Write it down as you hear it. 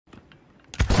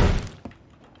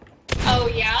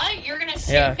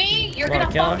shoot me, you're gonna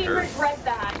fucking regret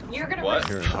that. You're gonna What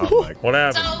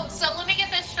happened? So let me get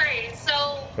this straight.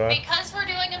 So because we're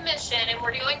doing a mission and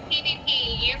we're doing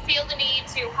PvP, you feel the need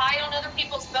to hide on other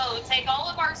people's boat, take all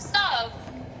of our stuff,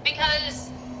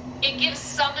 because it gives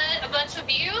Summit a bunch of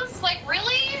views? Like,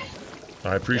 really?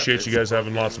 I appreciate you guys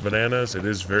having lots of bananas. It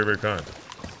is very, very kind.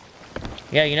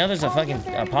 Yeah, you know there's a fucking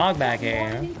pog back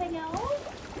here, I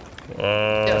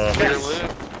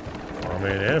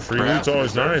mean, yeah, free loot's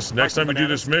always nice. Next time we do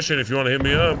this mission, if you want to hit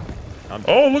me up.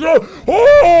 Oh, look out!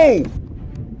 Oh!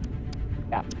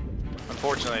 Yeah.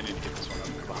 Unfortunately, I need to get this one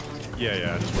up.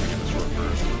 Yeah, I just want to get this one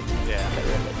first. Yeah.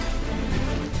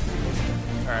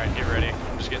 Alright, get ready.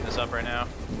 I'm just getting this up right now.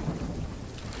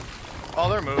 Oh,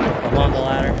 they're moving. I'm on the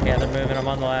ladder. Yeah, they're moving. I'm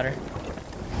on the ladder.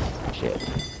 Shit.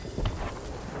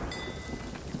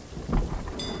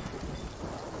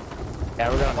 Yeah,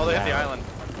 we're going. Oh, they hit the island.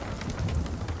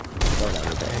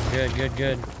 Okay,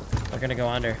 good. We're gonna go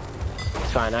under.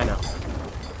 It's fine, I know.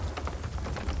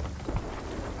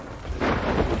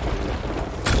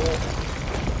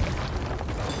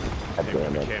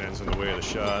 The cannon's in the way of the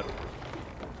shot.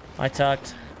 I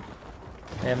tucked.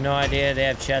 They have no idea. They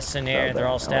have chests in here. They're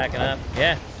all stacking up.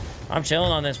 Yeah, I'm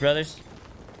chilling on this, brothers.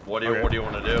 What do you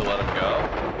want to do? Let them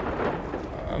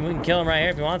go? We can kill them right here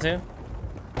if you want to.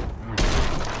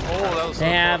 Oh, that was.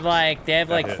 They have like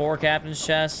 4 captain's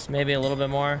chests, maybe a little bit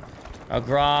more. A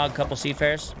grog, couple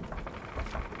seafarers.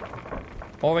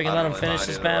 Or we can let them finish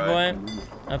this bad boy.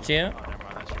 Up to you.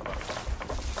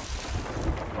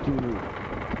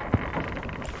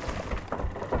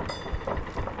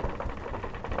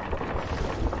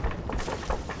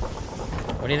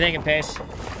 What are you thinking, Pace?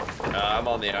 I'm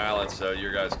on the island, so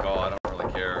your guys call. I don't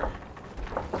really care.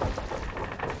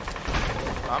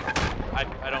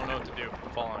 I don't know what to do. I'm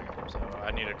following him, so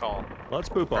I need a call. Let's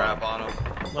poop on him.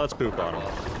 Let's poop on him.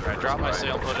 Alright, drop my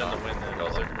sail, put it in the wind then.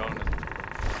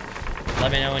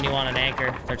 Let me know when you want an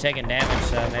anchor. They're taking damage,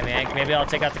 so maybe I'll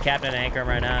take out the captain and anchor him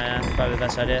right now. Yeah, probably the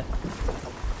best idea.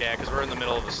 Yeah, because we're in the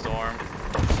middle of a storm.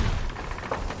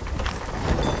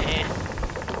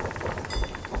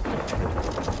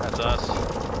 That's us.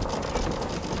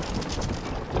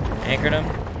 Anchored him.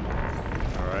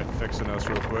 Alright, fixing us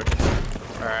real quick.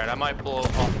 Alright, I might blow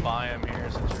off by him here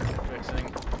since you're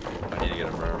fixing. I need to get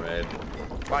a mermaid.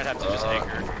 Might have to just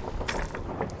anchor.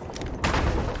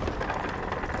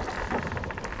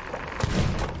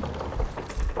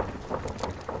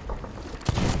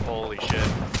 Holy shit.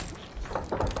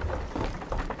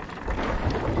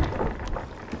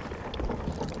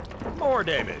 More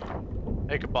David.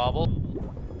 Take a bobble.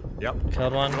 Yep.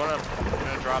 Killed one. You wanna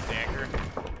drop the anchor?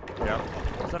 Yep.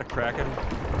 Is that a Kraken?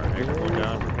 Alright, anchor going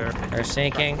down, prepare. They're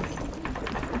sinking.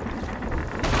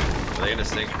 Are they gonna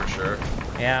sink for sure?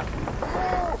 Yeah.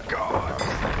 Oh, God.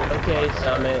 Okay,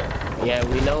 Summit. Yeah,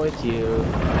 we know it's you.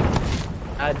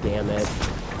 God damn it.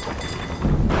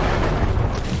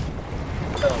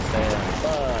 Oh, man.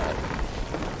 Fuck.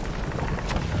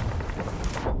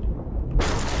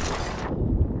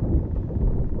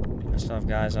 I still have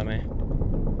guys on me.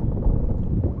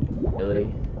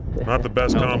 Really? Not the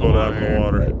best combo to have in the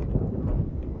water.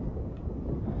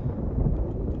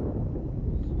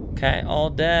 Okay, all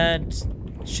dead.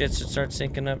 Shit should start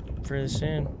sinking up pretty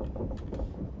soon.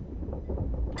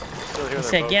 He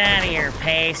said, "Get out of here,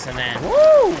 Pace," and then,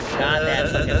 woo! Got that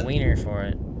fucking wiener for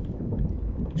it.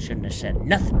 Shouldn't have said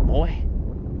nothing, boy.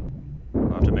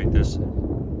 I'll have to make this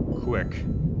quick.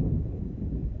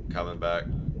 Coming back.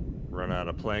 Run out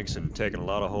of planks and taking a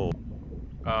lot of hold.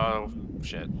 Oh,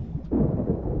 shit.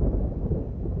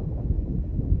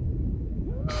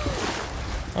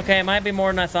 Okay, it might be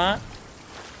more than I thought.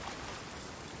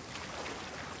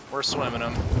 We're swimming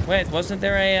them. Wait, wasn't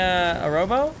there a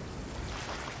rowboat?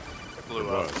 It blew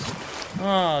up.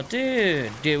 Oh,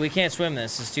 dude. Dude, we can't swim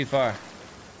this. It's too far.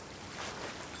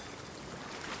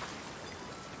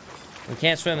 We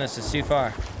can't swim this. It's too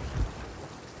far.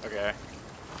 Okay.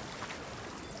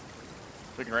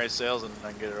 We can raise sails and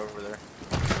I can get it over there.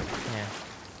 Yeah.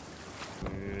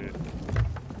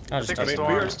 I'll just I think the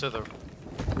storm's to the...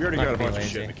 We already Not got a gonna be bunch of lazy.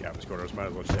 shit in the captain's quarters. Might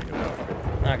as well just take it out.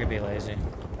 Not gonna be lazy.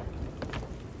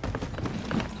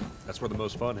 That's where the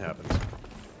most fun happens.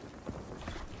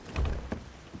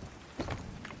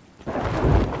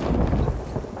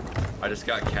 I just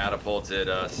got catapulted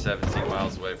 17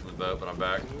 miles away from the boat, but I'm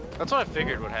back. That's what I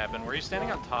figured would happen. Were you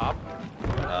standing on top?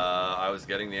 I was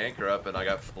getting the anchor up and I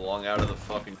got flung out of the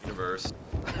fucking universe.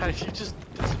 You just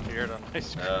disappeared on my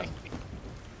screen.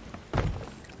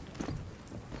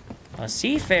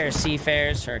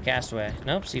 Seafarers, or castaway.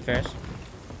 Nope, seafarers.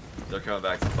 They're coming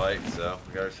back to fight, so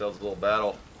we got ourselves a little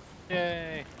battle.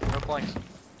 Yay. No planks.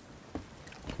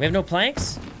 We have no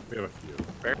planks? We have a few.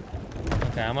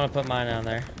 Okay, I'm gonna put mine down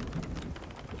there.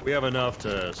 We have enough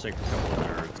to sink a couple of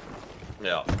nerds.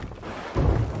 Yeah.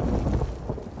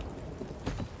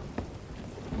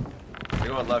 You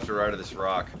going left or right of this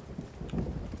rock?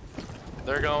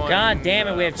 They're going. God damn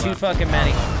it, we have too left. fucking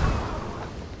many.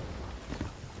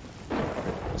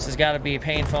 This has got to be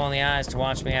painful in the eyes to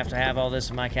watch me have to have all this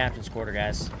in my captain's quarter,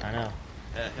 guys. I know.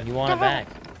 You want it back.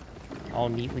 All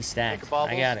neatly stacked.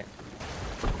 I got it.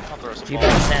 I'll throw some G-Ball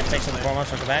balls. snap, take some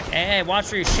foremost, welcome back. Hey, watch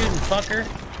where you're shooting, fucker.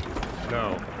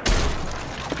 No.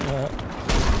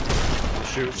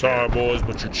 Shoot. Sorry, boys,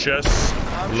 but your chests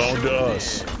belong to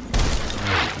us.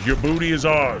 Your booty is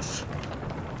ours.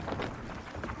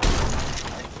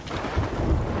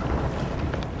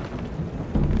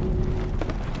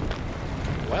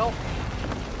 Well.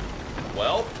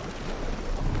 Well.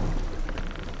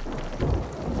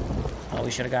 Oh, we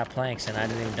should have got planks, and I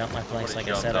didn't even dump my planks like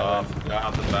I said I would. off. Got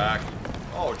out the back.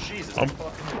 Oh, Jesus.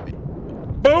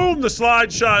 Boom! The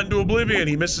slide shot into oblivion.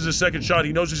 He misses his second shot.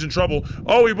 He knows he's in trouble.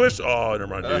 Oh, he missed. Oh, never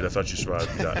mind, dude. I thought you survived.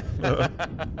 You died. Can't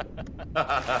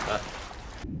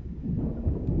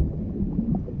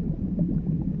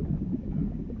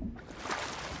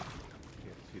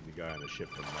see the guy on the ship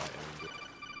from my end.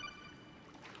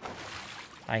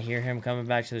 I hear him coming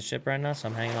back to the ship right now, so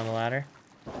I'm hanging on the ladder.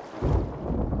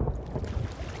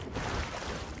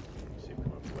 See him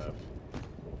come up left.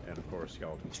 And of course,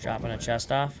 skeletons. He's dropping a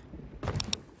chest off.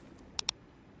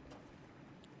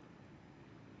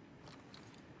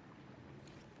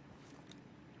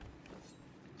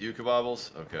 You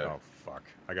kebabbles? Okay. Oh, fuck.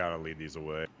 I gotta lead these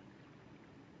away.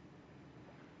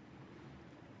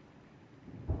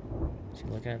 Is he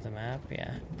looking at the map?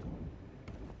 Yeah.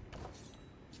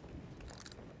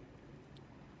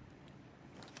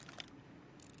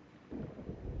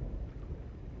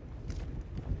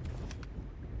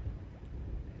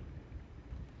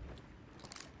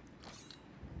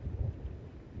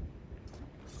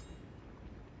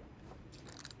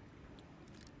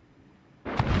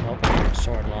 Nope,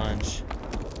 sword lunge.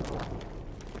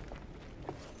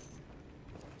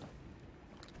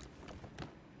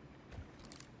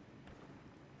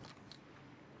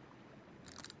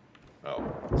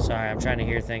 Oh. Sorry, I'm trying to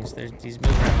hear things. He's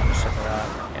moving around the ship a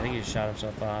lot. I think he just shot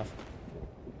himself off.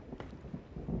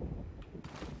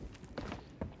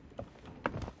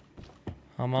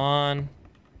 Come on.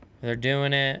 They're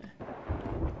doing it.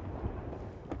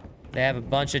 They have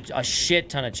a shit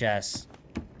ton of chests.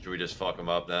 Should we just fuck them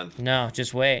up then? No,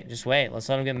 just wait. Just wait. Let's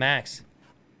let them get max.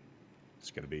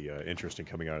 It's gonna be interesting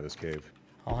coming out of this cave.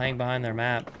 I'll hang behind their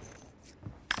map.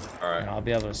 Alright. And I'll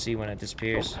be able to see when it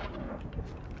disappears.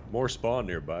 More spawn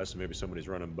nearby, so maybe somebody's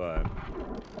running by.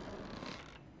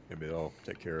 Maybe they'll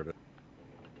take care of it.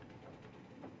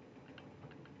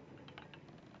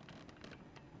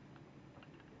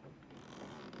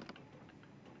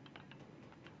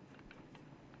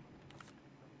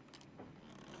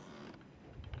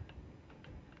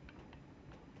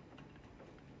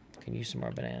 Can use some more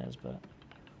bananas, but...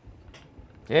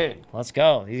 Dude, let's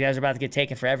go. These guys are about to get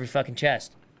taken for every fucking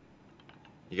chest.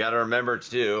 You gotta remember,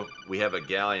 too, we have a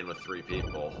galleon with 3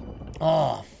 people.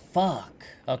 Oh, fuck.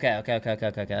 Okay.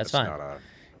 That's fine. Not a,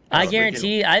 I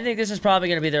guarantee, I think this is probably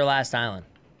going to be their last island.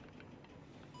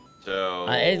 So...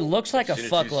 It looks like a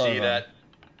fuckload of them.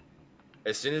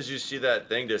 As soon as you see that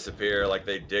thing disappear, like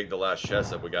they dig the last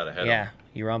chest up, we gotta head Yeah,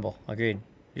 you rumble. Agreed.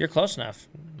 You're close enough.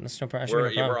 That's no pressure.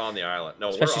 We're on the island. No,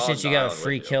 especially we're since on you the got a island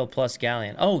free with kill plus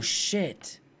galleon. Oh,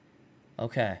 shit.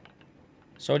 Okay.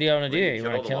 So what do you want to do? You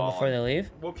want to kill them before they leave?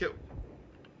 We'll kill...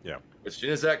 Yeah. As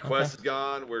soon as that quest is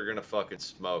gone, we're gonna fucking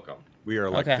smoke them. We are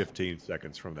like Okay. 15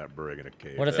 seconds from that brig in a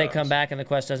cave. What if they come back and the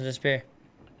quest doesn't disappear?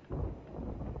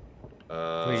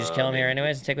 Can we just kill them here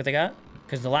anyways and take what they got?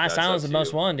 Because the last That's island's up the to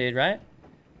most you. one, dude, right?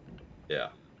 Yeah.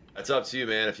 That's up to you,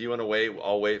 man. If you want to wait,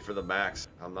 I'll wait for the max.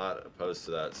 I'm not opposed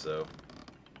to that, so...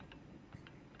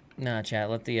 Nah, chat.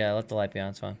 Let the light be on.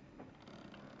 It's fine.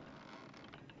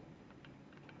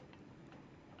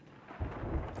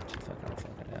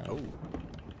 Oh.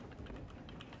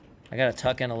 I gotta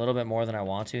tuck in a little bit more than I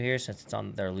want to here since it's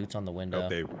on their loot's on the window. If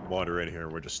they wander in here,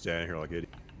 we're just standing here like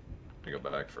idiots. Let me go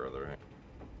back further.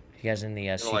 You guys in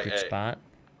the secret spot?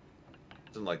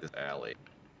 It's in like this alley.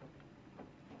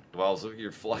 Well, look,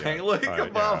 you're flying. Yeah. Look, All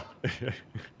come right, on. yeah.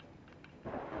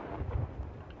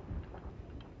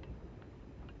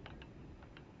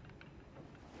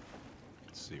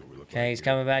 Let's see what we look like. Okay, he's here.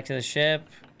 coming back to the ship.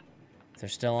 They're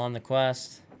still on the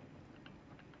quest.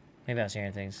 Maybe I was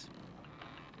hearing things.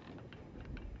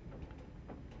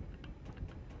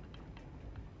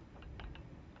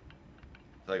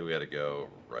 I think we gotta go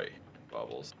right,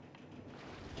 Bubbles.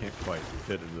 Can't quite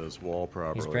fit into this wall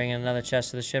properly. He's bringing another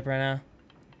chest to the ship right now.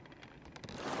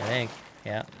 I think.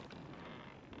 Yeah.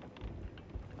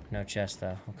 No chest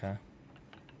though. Okay.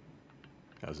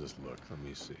 How's this look? Let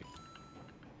me see.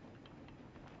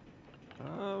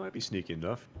 Might be sneaky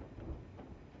enough.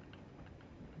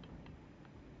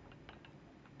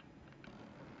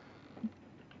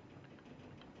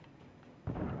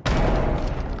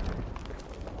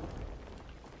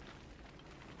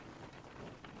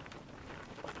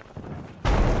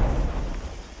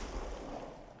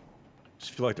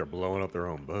 Just feel like they're blowing up their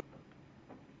own boat.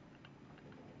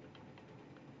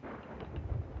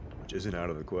 Which isn't out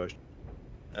of the question.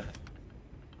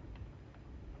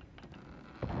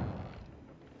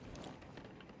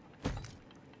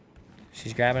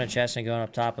 She's grabbing a chest and going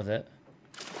up top with it.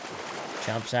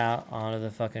 Jumps out onto the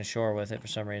fucking shore with it for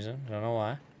some reason. I don't know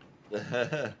why.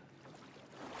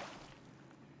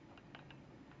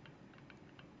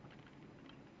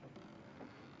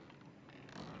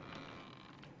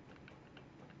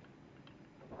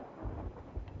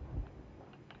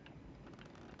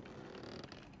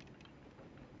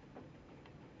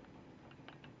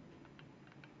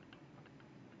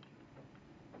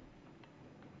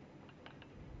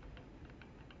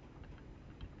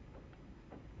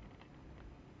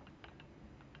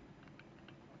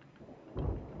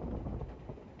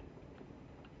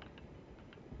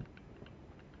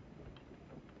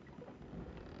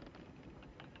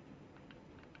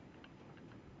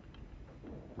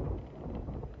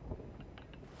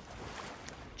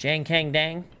 Jang Kang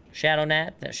Dang, Shadow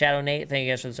Nat, Shadow Nate, thank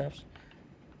you guys for the subs.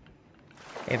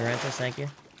 Avarentus, thank you.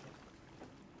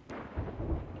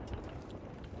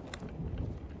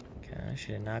 Okay,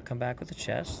 she did not come back with the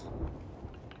chest.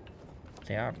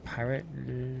 They are pirate.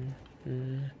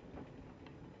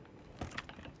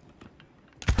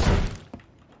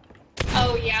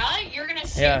 Oh yeah, you're gonna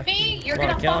shoot me? You're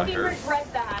gonna fucking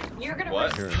regret that. You're gonna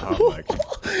regret.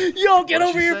 Yo, get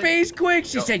over your face quick.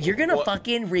 She said, you're gonna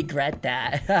fucking regret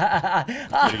that.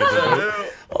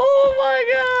 Oh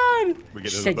my god.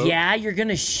 She said, yeah, you're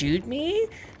gonna shoot me?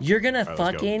 You're gonna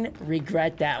fucking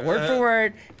regret that. Word for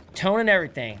word, tone and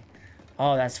everything.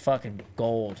 Oh, that's fucking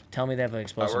gold. Tell me they have an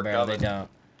explosive barrel. They don't.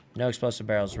 No explosive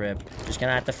barrels, rip. Just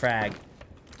gonna have to frag.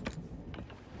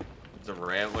 To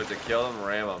ram, to kill him,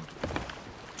 ram him.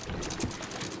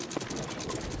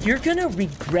 You're gonna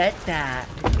regret that.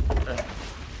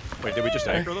 Wait, did we just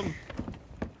anchor them?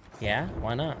 Yeah,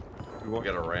 why not? We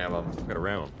gotta ram them. We gotta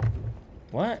ram them.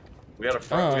 What? We gotta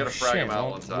frag him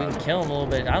out one time. We can kill him a little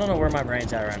bit. I don't know where my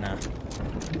brain's at right now.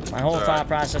 My whole thought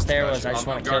process there was I just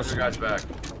want to kill someone. Back.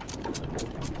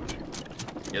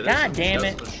 Yeah, God damn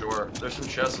it. On the shore. There's some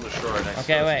chests on the shore right next to us.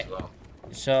 Okay, wait. As well.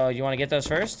 So you want to get those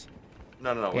first?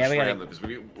 No. Yeah, we gotta because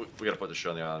we gotta put the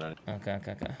show on the island. Okay.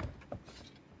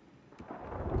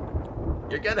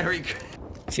 You're gonna regret.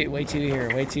 Shit, way too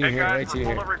here. Way too here. Way too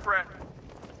here. Full of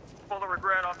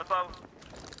regret on the boat.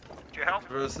 Did you help?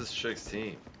 Where's this chick's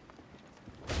team?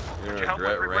 You're gonna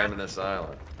regret ramming this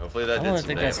island. Hopefully that did some I don't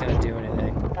think that's gonna do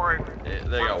anything. Yeah,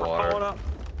 they got water.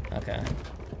 Okay.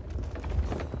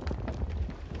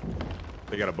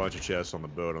 They got a bunch of chests on the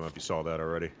boat. I don't know if you saw that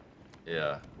already.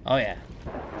 Yeah. Oh yeah.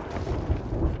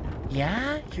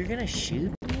 Yeah, you're gonna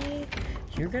shoot me?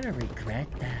 You're gonna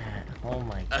regret that. Oh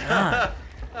my god.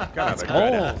 That's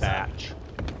gold. Batch.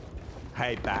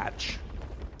 Hey, Batch.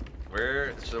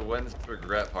 So when's the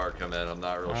regret part come in? I'm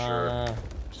not real sure. As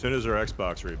soon as our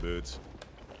Xbox reboots.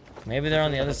 Maybe they're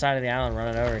on the other side of the island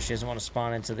running over. She doesn't want to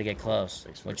spawn until they get close.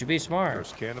 Would you be smart?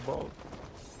 First cannonball.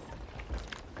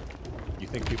 You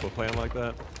think people plan like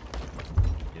that?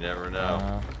 You never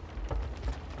know.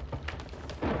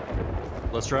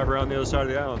 Let's drive around the other side of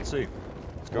the island and see.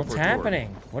 Let's go What's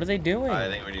happening? What are they doing? I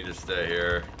think we need to stay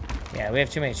here. Yeah, we have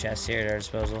too many chests here at our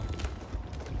disposal.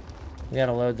 We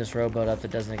gotta load this rowboat up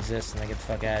that doesn't exist and then get the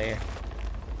fuck out of here.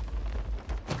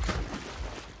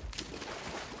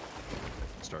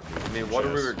 I mean, what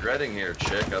are we regretting here,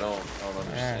 chick? I don't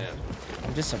understand.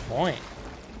 I'm disappointed.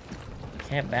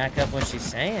 Can't back up what she's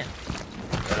saying.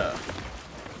 Yeah.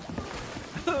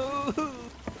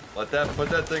 Put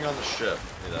that thing on the ship.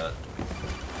 See that?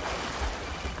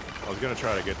 I was gonna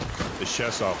try to get the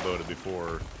chest offloaded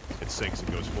before it sinks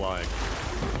and goes flying.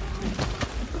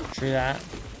 True that.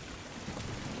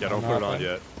 Yeah, don't put it on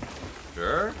yet.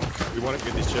 Sure. We want to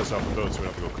get these chests off the boat so we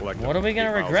don't have to go collect them. What are we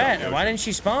gonna regret? Why didn't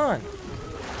she spawn?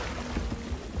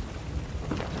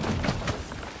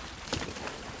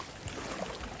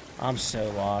 I'm so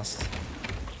lost.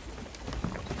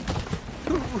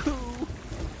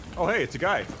 Oh, hey, it's a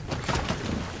guy.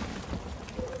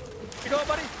 You going,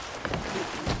 buddy?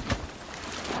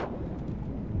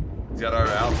 got our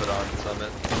outfit on,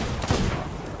 Summit.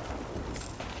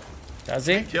 Does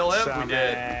he? Kill him? We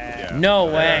did. Yeah. No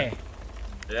way.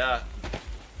 Yeah.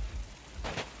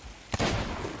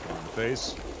 On the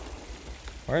face.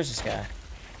 Where's this guy?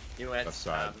 You went. Left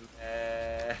side.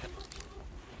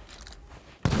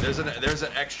 There's an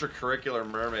extracurricular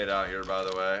mermaid out here, by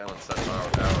the way. Let's set our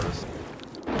powers.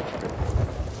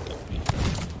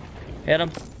 Hit him.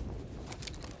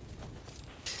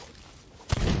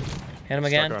 Hit him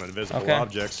again. Stuck on invisible Okay.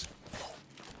 objects.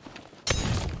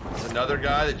 There's another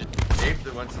guy that just escaped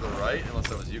that went to the right, unless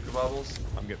that was you, Kabobbles.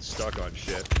 I'm getting stuck on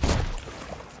shit.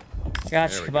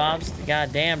 Gotcha, There we kebabs.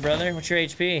 God damn, brother. What's your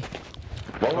HP?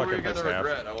 What were we Fucking gonna must have.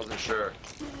 regret? I wasn't sure.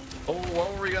 Oh,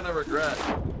 what were we gonna regret?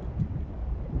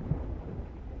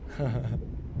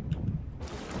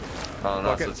 Oh, no,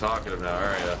 Fuck so it. talkative now,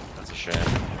 are ya? That's a shame.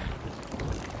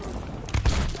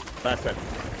 Last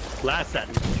sentence. Last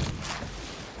sentence.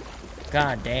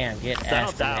 God damn, get Settle F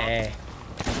and down. A.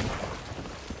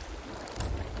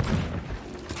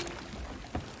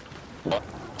 What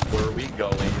were we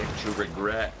going to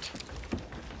regret?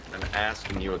 I'm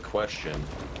asking you a question.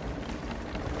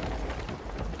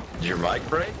 Did your mic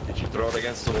break? Did you throw it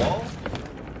against the wall?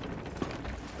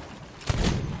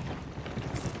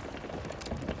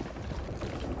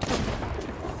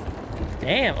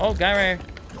 Damn. Oh, guy right here.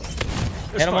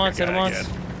 Hit him once, hit him once.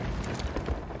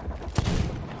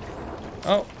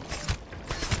 Oh.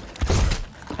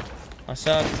 I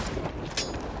suck.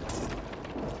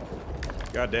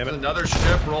 God damn There's it. another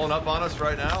ship rolling up on us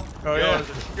right now. Oh, Yo, yeah. there's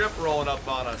a ship rolling up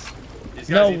on us. These guys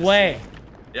No need to way.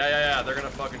 see- Yeah. They're gonna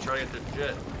fucking try to get their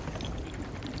shit.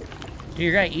 Dude,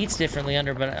 your guy eats differently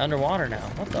underwater now.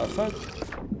 What the fuck?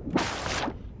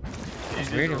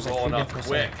 These weird, it dudes was are like rolling 3 up different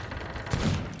quick.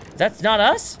 That's not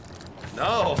us?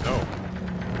 No. No.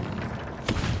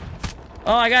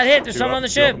 Oh, I got hit. There's Two someone up, on the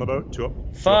 2 ship. up on the boat. 2 up. 2 up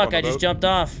on Fuck, the I just boat. jumped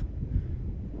off.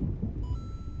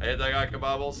 I hit that guy,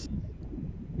 Kabobbles.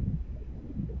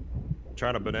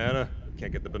 Trying a banana.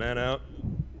 Can't get the banana out.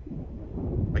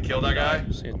 I killed that guy.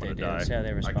 See what I'm they gonna do. die. See how they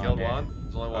I respond. killed here. one.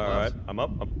 There's only one Alright, left. I'm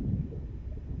up.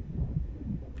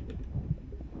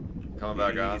 Coming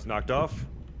back on. He's knocked off.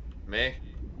 Me?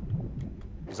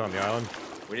 He's on the island.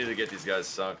 We need to get these guys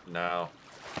sunk now.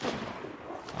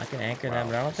 I can anchor them,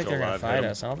 but I don't think Still they're gonna alive, fight him.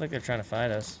 us. I don't think they're trying to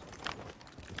fight us.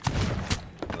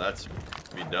 Well, that's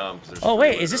be dumb. 'Cause there's Oh three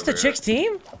wait, is this over the here. chick's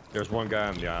team? There's one guy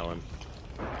on the island.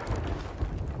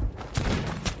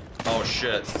 Oh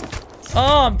shit.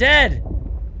 Oh, I'm dead.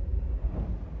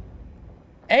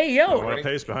 Hey You yo, want to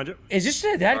pace behind you? is this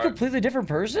that Alright. completely different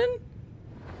person?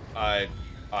 I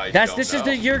That's don't this know. is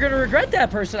the you're gonna regret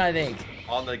that person. I think.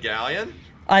 On the galleon?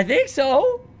 I think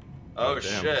so. Oh,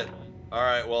 damn. shit. All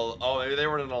right. Well, maybe they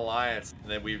were in an alliance,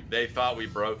 and then they thought we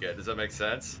broke it. Does that make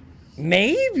sense?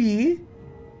 Maybe.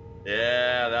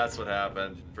 Yeah, that's what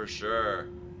happened for sure.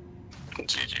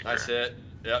 GG. Nice hit.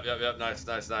 Yep. Nice.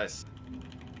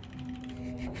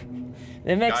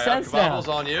 It makes Guy sense up, now. Kabobbles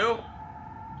on you.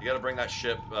 You got to bring that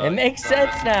ship. It makes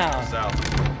sense now. South.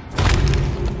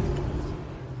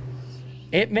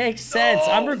 It makes sense.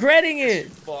 I'm No. regretting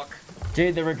it. Fuck.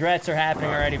 Dude, the regrets are happening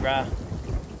already, bro.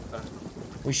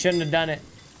 We shouldn't have done it.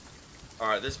 All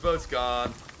right, this boat's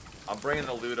gone. I'm bringing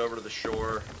the loot over to the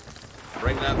shore.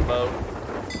 Bring that boat.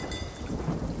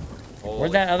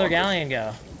 Where'd that other Holy fuck, galleon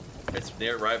go? It's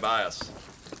near right by us.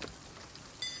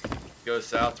 Goes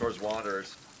south towards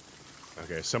Wanderers.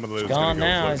 Okay, some of the loot's Gone gonna go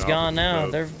now. floating It's off gone the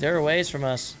now. boat. They're a ways from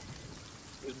us.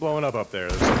 It's blowing up there.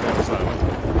 There's something on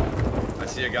the island. I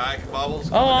see a guy, Bobbles.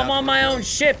 Oh, I'm on my own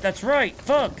ship. That's right.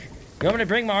 Fuck. You want me to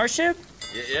bring our ship?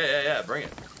 Yeah. Bring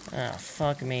it. Oh,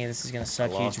 fuck me. This is gonna suck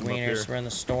I huge lost him up wieners. here. We're in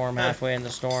the storm, halfway in the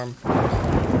storm. Lost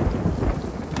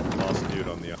a dude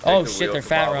on the. Oh Take the shit, wheel, they're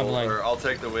fat Kabobble, rumbling. or I'll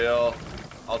take the wheel.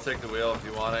 I'll take the wheel if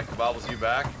you want it. Bobbles, you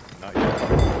back? Not yet.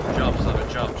 Jump, Summit.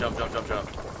 Jump.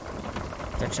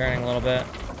 They're turning a little bit.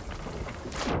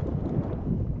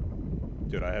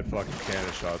 Dude, I had fucking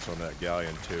cannon shots on that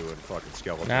galleon too, and fucking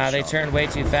skeleton. Nah, they shot turned me. way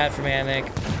too fat for me, I think.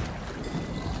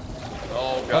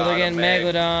 Oh, God. Oh, they're getting a Meg.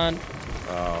 Megalodon.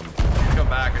 Come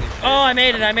back. Oh, I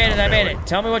made it.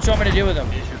 Tell me what you want me to do with them.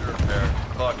 I need you to repair.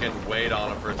 Fucking wait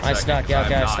on him for a second. I snuck, yeah,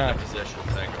 okay, I I'm not snuck. in a position.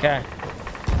 Thank God. Okay.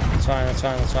 That's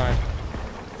fine.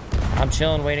 I'm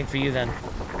chilling, waiting for you then.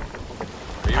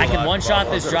 Are you I can alive, one-shot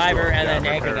Kabobble? this driver and then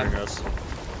anchor repairing them. us.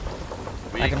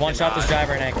 We I can one-shot this cannot.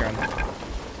 driver and anchor him.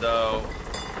 So,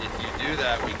 if you do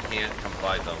that, we can't come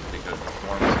fight them because the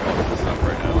storm is fucking us up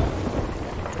right now.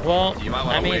 Well, You might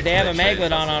wanna I mean, wait they till have a they chase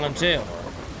Megalodon us a on them little too.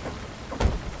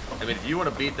 I mean, if you want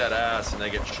to beat that ass and they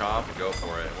get chomped, go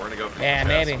for it. We're gonna go for Yeah, the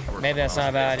chest maybe. first Maybe that's and not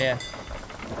a bad idea.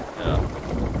 Yeah.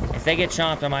 If they get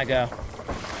chomped, I might go.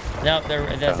 Nope,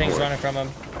 the thing's running from him.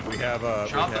 We have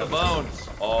chop the bones.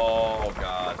 Oh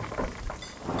god.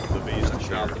 The beast.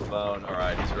 Chop the bone. All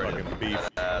right, he's ready to beef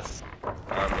ass.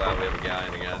 I'm glad we have a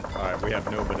galleon again. All right, we have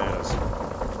no bananas.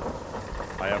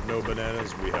 I have no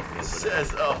bananas. We have no bananas.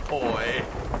 Says ahoy.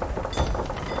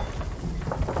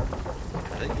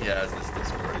 I think he has this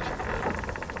Discord. He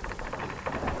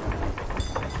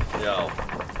should. Yo.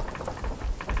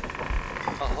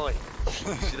 Ahoy.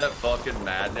 See that fucking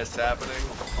madness happening?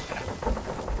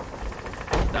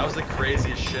 That was the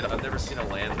craziest shit. I've never seen a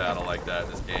land battle like that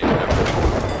in this game.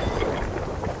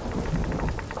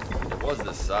 It was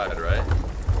this side, right?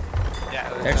 Yeah.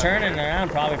 They're turning around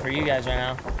probably for you guys right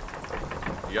now.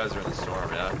 You guys are in the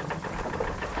storm, yeah?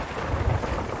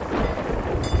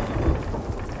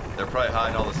 They're probably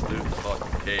hiding all this loot in the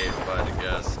fucking cave, if I had to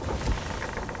guess.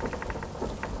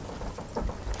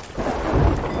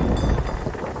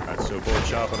 Alright, so both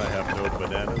Chop and I have no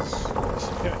bananas.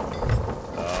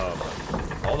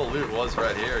 All the loot was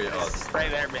right here, yo. It's right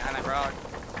there behind that rock.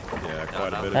 Yeah,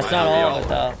 quite a bit of it. That's not all of it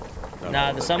though.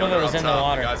 Nah, some of it was in the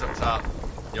water. The guy's up top.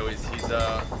 Yo, he's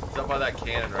up by that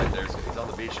cannon right there. He's on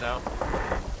the beach now.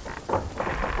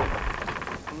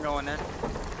 I'm going in.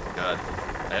 Good.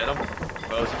 I hit him,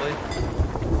 supposedly.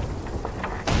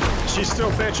 She's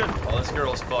still bitching. Oh, this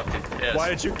girl's fucking pissed. Why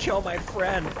did you kill my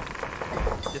friend?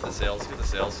 Get the sails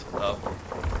up.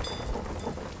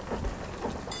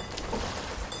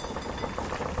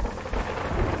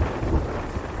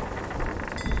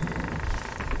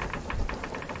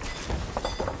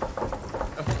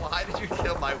 Why did you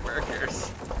kill my workers?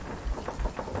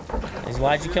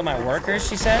 Why'd you kill my workers,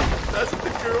 she said? That's what the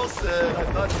girl said. I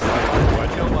thought she said, why'd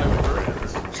you kill my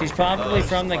workers? She's probably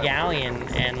from the galleon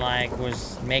and like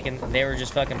was making, they were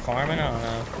just fucking farming, I don't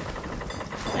know.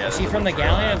 Yeah, is she from the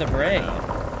galleon or the brig?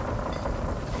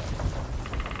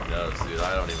 No, dude,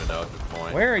 I don't even know at this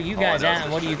point. Where are you guys at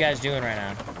and what are you guys doing right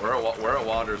now? We're at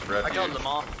Wanderer's Refuge. I killed them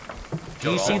all.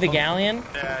 Do you see the galleon?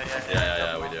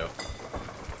 Yeah, we do.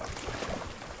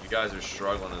 You guys are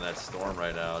struggling in that storm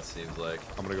right now, it seems like.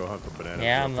 I'm gonna go hunt for bananas.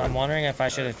 Yeah, I'm wondering if I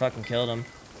should have fucking killed him.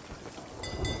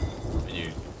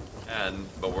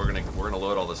 But we're gonna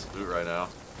load all this loot right now.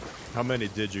 How many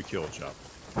did you kill, Chop?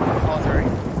 All three.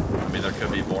 I mean, there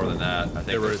could be more than that. I think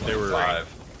they were 5.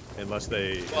 Unless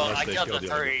they. Well, unless I they killed the other.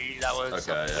 3. That was.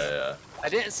 Okay, yeah. I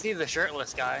didn't see the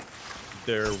shirtless guy.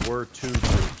 There were 2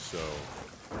 groups, so.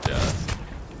 Yeah.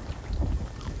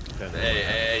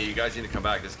 Hey, you guys need to come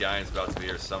back. This guy's about to be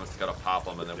here. Someone's gotta pop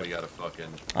him, and then we gotta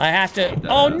fucking. I have to.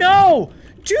 Oh no,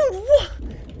 dude! What?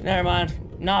 Never mind.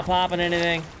 Not popping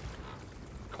anything.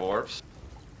 Corpse.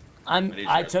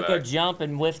 I took a jump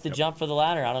and whiffed the jump for the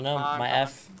ladder. I don't know. My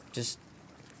F just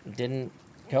didn't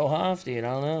go off, dude. I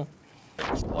don't know.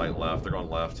 Light left. They're going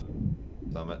left.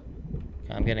 Summit.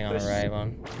 I'm getting on the right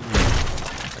one.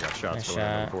 I got shots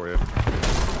going for you.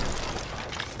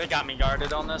 They got me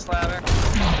guarded on this ladder.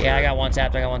 Yeah, I got one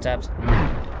tapped.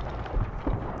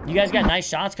 You guys got nice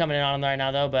shots coming in on them right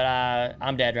now, though, but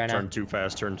I'm dead right now. Turn too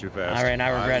fast. All right, I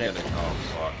regret it. Oh,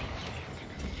 fuck.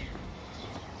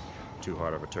 Too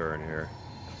hard of a turn here.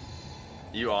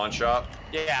 You on shop?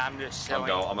 Yeah, I'm just showing.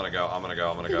 I'm gonna go.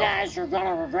 You guys are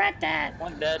gonna regret that.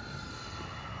 One dead.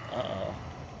 Uh-oh.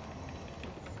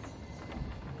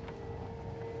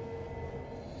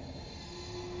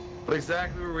 What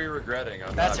exactly were we regretting?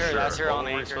 That's her on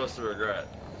the anchor. What were we supposed to regret?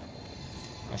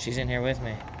 Oh, she's in here with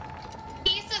me.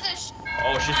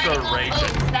 Oh, she started raging.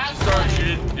 She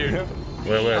didn't, dude.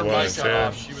 Wait, what?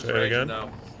 She was Say it raging, again? though.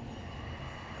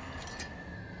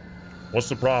 What's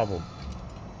the problem?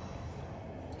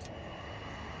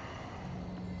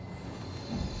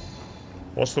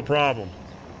 What's the problem?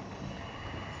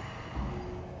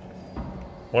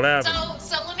 What happened?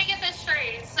 So let me get this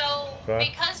straight. So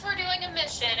because we're doing a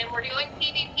mission and we're doing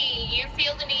PvP, you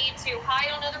feel the need to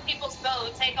hide on other people's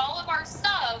boats, take all of our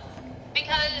stuff,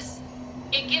 because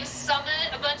it gives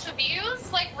Summit a bunch of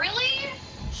views? Like, really?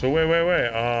 So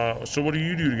wait. So what do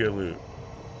you do to get loot?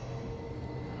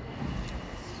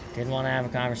 Didn't want to have a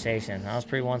conversation. I was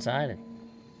pretty one-sided.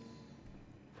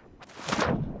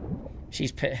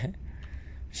 She's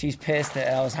pissed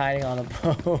that I was hiding on a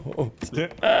boat.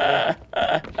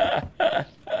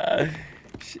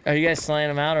 Are you guys slaying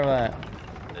them out or what?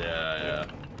 Yeah.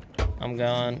 I'm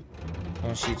going. I'm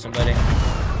gonna shoot somebody.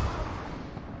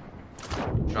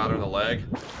 Shot her in the leg.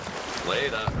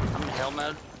 Later. I'm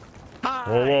helmet.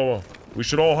 Whoa. We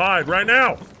should all hide right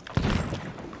now.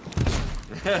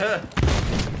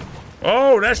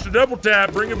 Oh, that's the double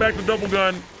tap. Bring it back to double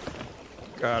gun.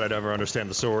 God, I never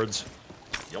understand the swords.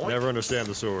 Yoink. Never understand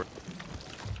the sword.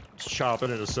 Just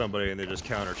chopping into somebody and they just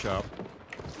counter chop.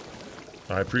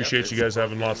 I appreciate you guys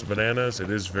having lots of bananas. It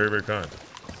is very, very kind.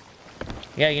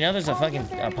 Yeah, you know there's a fucking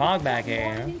pog back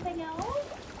here. You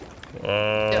know?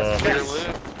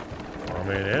 I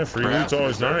mean, yeah, free loot's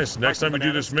always nice. Next time we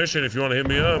do this mission, if you want to hit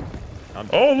me up.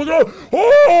 Oh, look at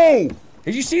oh!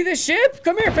 Did you see this ship?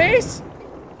 Come here, Pace.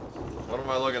 What am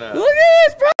I looking at? Look at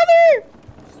this, brother!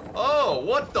 Oh,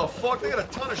 what the fuck? They got a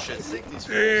ton of shit. Sink these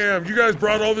fools. Damn, you guys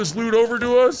brought all this loot over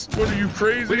to us? What are you,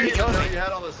 crazy? We didn't know you had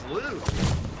all this loot.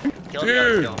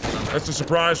 Dude, that's a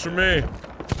surprise for me.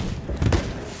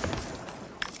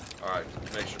 Alright,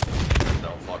 make sure.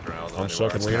 Don't fuck around. I'm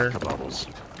sucking wiener.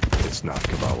 It's not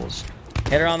kabobbles.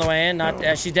 Hit her on the way in.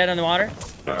 Not. She's dead in the water.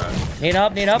 Alright. Need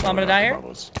up, need up. I'm gonna die here.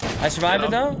 I survived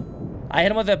it though. I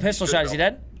hit him with a pistol shot. Is he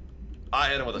dead? I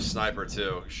hit him with a sniper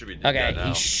too. He should be dead. Okay, now.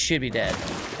 he should be dead.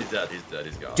 He's dead. He's dead.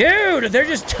 He's gone. Dude, they're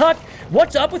just tuck.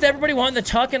 What's up with everybody wanting to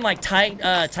tuck in like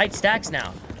tight stacks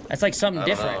now? That's like something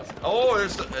different. Oh,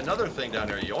 there's another thing down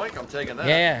there. Yoink! I'm taking that.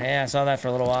 Yeah, I saw that for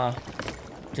a little while.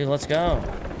 Dude, let's go.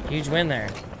 Huge win there.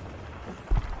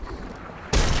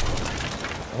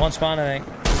 One spawn, I think.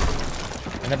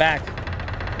 In the back.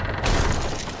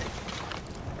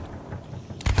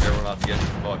 Everyone not to get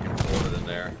fucking floated in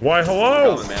there. Why,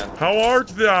 hello! Coming, man. How art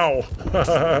thou?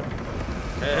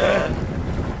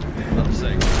 I'm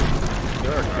sick.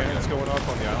 There are cannons going off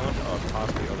on the island,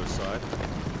 past the other side.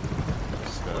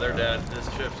 Well, they're dead. This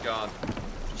ship's gone.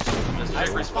 This ship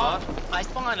respawn? I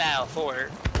spawned out for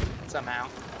it somehow.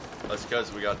 That's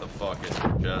because we got the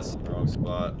fucking chest wrong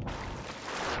spot.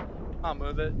 I'll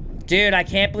move it. Dude, I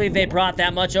can't believe they brought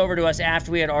that much over to us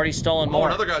after we had already stolen more. Oh,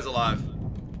 another guy's alive.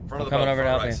 Front of the Coming boat, over to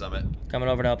help right, you. Summit. Coming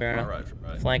over to help you right now.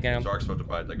 Right. Flanking him. Shark's supposed to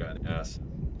bite that guy in the ass.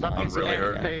 I'm really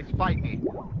hurt. Fight me.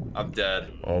 I'm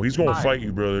dead. Oh, he's gonna fight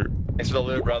you, brother. Thanks for the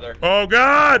loot, brother. Oh,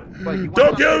 God!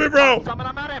 Don't kill me, bro! I'm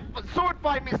out of sword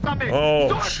fight me, Summit. Oh,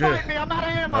 sword shit. Fight me. I'm out of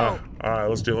ammo. Alright,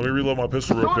 let's do it. Let me reload my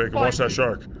pistol real quick and watch that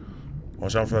shark.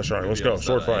 Watch out for that shark. Let's go.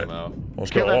 Sword fight.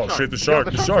 Let's go. Oh, shit, the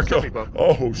shark. The shark.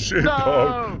 Oh, shit,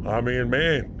 dog. I mean,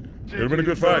 man. It would have been a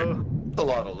good fight. That's a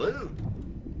lot of loot.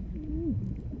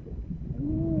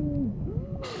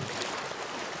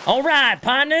 All right,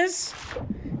 partners.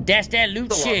 That's that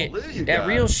loot shit. That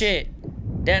real shit.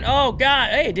 That, oh, God.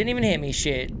 Hey, it didn't even hit me,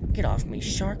 shit. Get off me,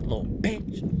 shark, little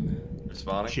bitch.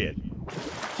 Respawning?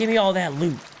 Shit. Give me all that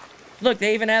loot. Look,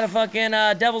 they even had a fucking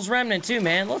Devil's Remnant, too,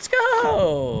 man. Let's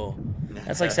go.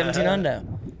 That's like 17 hundo.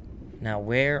 Now,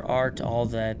 where are all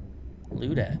that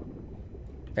loot at?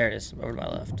 There it is, over to my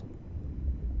left.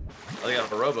 Oh, they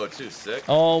got a rowboat, too. Sick.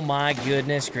 Oh, my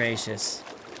goodness gracious.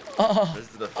 Oh. This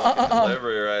is the fucking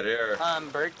delivery right here.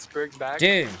 Berg's back.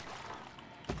 Dude.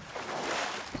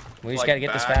 We just gotta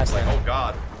get this fast like, now. oh,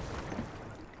 God.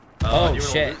 Oh, you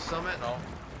shit. Loot Summit? No.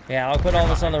 Yeah, I'll put all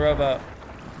this on the rowboat.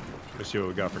 Let's see what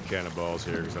we got for cannonballs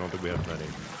here, because I don't think we have many.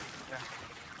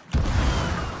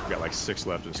 We got like 6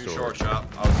 left in Too storage. short,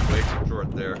 Chop. I was way too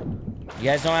short there. You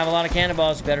guys don't have a lot of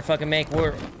cannonballs. Better fucking make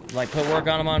work. Like, put work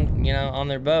on them on, you know, on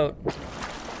their boat.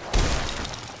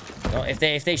 Well, if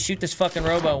they shoot this fucking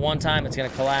rowboat one time, it's gonna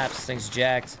collapse. This thing's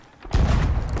jacked.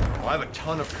 Oh, I have a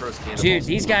ton of cursed cannonballs. Dude,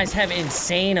 these guys have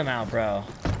insane amount, bro.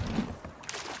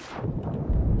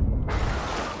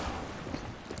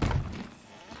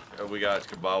 We got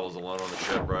kabobbles alone on the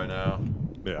ship right now.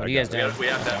 Yeah, What are you guys doing? We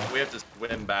have to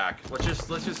win back. Let's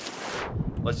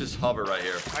just hover right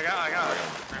here. I got it.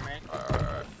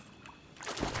 Alright.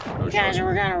 You guys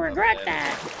are gonna regret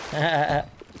that.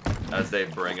 As they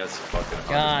bring us fucking 100K.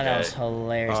 God, that was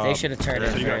hilarious. They should have turned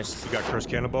so in you first. got cursed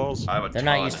cannonballs? I have a They're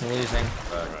ton. not used to losing.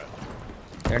 Right.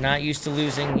 They're not used to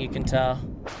losing, you can tell.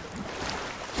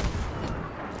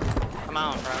 I'm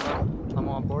out in front of them. I'm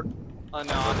on board. Oh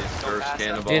no, I'm These just cursed past them.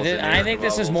 cannonballs. Dude, I think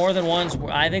this is more than one's.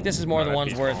 I think this is more than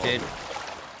one's worth, dude.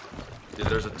 Dude,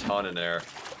 there's a ton in there.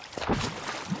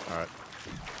 Alright.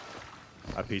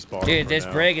 I peace ball. Dude, this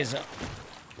brig is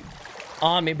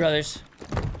on me, brothers.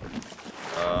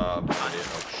 Behind you.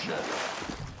 Oh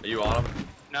shit. Are you on them?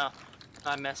 No,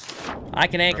 I missed. I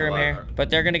can anchor him here, but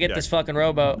they're gonna get this fucking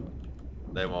rowboat.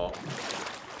 They won't.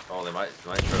 Oh, they might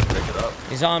try to pick it up.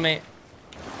 He's on me.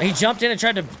 He jumped in and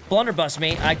tried to blunderbuss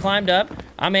me. I climbed up.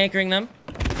 I'm anchoring them.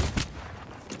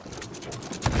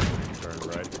 Turn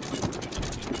right.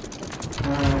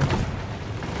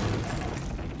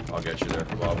 I'll get you there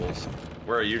for bobbles.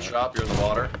 Where are you, Chop? You're in the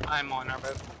water? I'm on our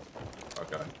boat.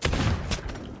 Okay.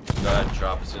 Go ahead,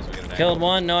 Chop, as soon as we get an Killed angle.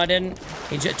 one. No, I didn't.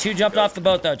 Two jumped off the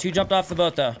boat, though. Two jumped off the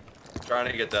boat, though.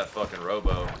 Trying to get that fucking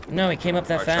rowboat. No, he came up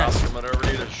that Alright, Chop's fast. coming over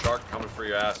to you. There's a shark coming for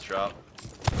your ass, Chop.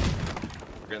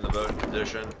 We're getting the boat in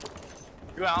position.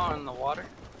 You out on the water?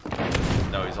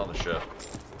 No, he's on the ship.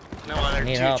 No other I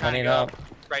need two help, trying I need to go help.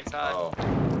 Right side. Oh.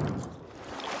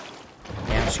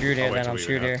 screwed here, then. I'm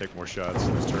screwed here. Take more shots.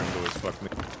 This turn boys. Fuck me.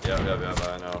 Yeah,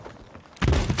 I know.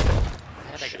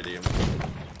 Shitty.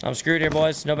 I'm screwed here,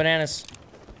 boys. No bananas.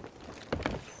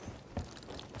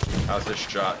 How's this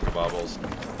shot, Bubbles?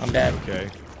 I'm dead. Okay.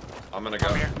 I'm gonna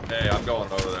go. Hey, I'm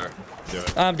going over there. Do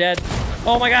it. I'm dead.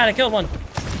 Oh my god, I killed one.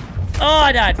 Oh,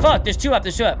 I died. Fuck, there's two up,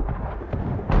 there's two up.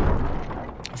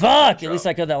 Fuck, at least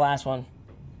I killed that last one.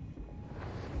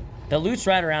 The loot's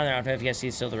right around there. I don't know if you guys see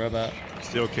it's still the rowboat.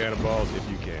 Steal cannonballs if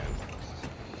you can.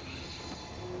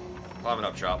 Climbing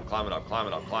up, Chop. Climbing up.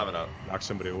 Knock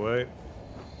somebody away.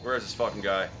 Where is this fucking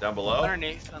guy? Down below?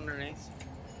 Underneath.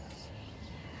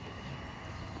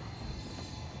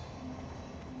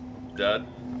 Dead.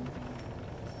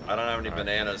 I don't have any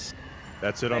bananas.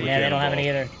 That's it on the Yeah, they don't have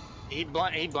cannonball. any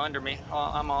either. He blundered me.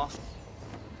 Oh, I'm off.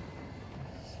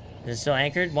 Is it still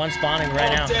anchored? One spawning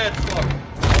right now. Dead. Fuck.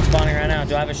 One spawning right now.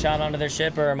 Do I have a shot onto their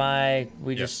ship, or am I...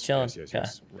 We just chilling?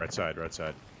 Yes. Right side.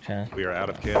 Okay. We are out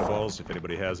of cannonballs. If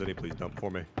anybody has any, please dump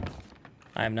for me.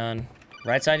 I have none.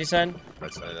 Right side, you said?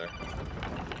 Right side there.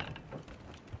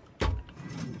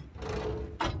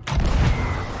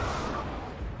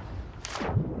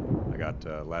 I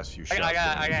got last few shots. I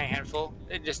got a handful.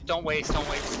 Just don't waste.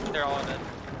 They're all dead.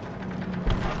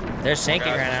 They're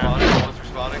sinking right now.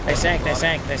 They sank. He's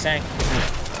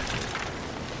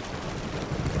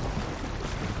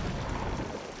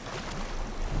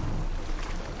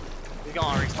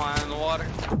going to respawn in the water.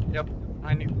 Yep,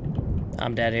 I knew.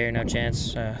 I'm dead here, no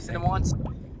chance. Hit him once.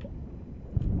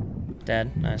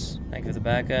 Dead, nice. Thank you for the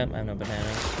backup. I have no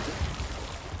bananas.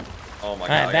 Oh my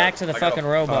god. Alright, back to the fucking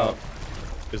rowboat.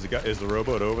 Is the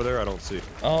rowboat over there? I don't see.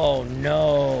 Oh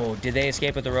no. Did they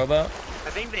escape with the rowboat? I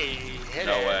think they hit it.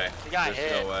 No way. They got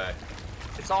hit. No way.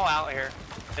 It's all out here.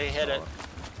 They hit it.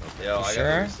 Yo, I sure?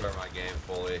 gotta restart my game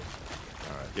fully.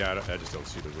 Alright, yeah, I just don't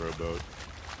see the rowboat.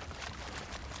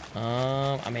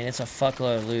 I mean, it's a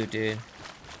fuckload of loot, dude.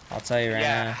 I'll tell you right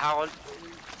now. Yeah, how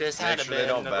this had to been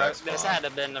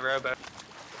the rowboat.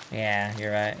 Yeah,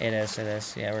 you're right. It is.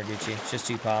 Yeah, we're Gucci. It's just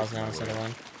two piles now instead of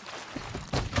one.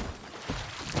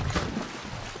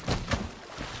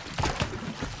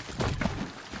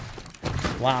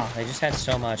 Wow, they just had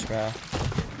so much, bro.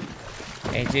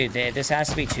 Hey, dude, this has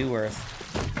to be two worth.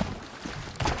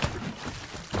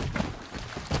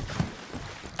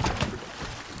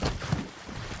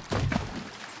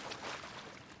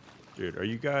 Dude, are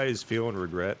you guys feeling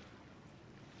regret?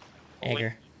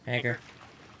 Anchor. I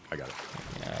got it.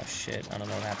 Oh shit! I don't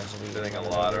know what happens if we Getting a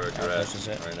lot of regret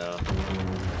right now.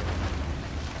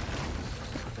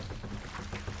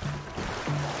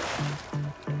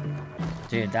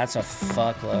 Dude, that's a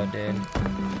fuckload, dude.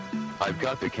 I've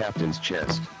got the captain's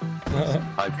chest.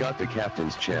 I've got the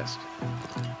captain's chest.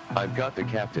 I've got the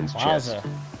captain's chest. Wowza.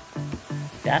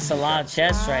 That's a lot of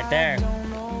chests right there.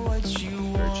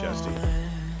 Very chesty.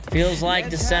 Feels like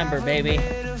December, baby.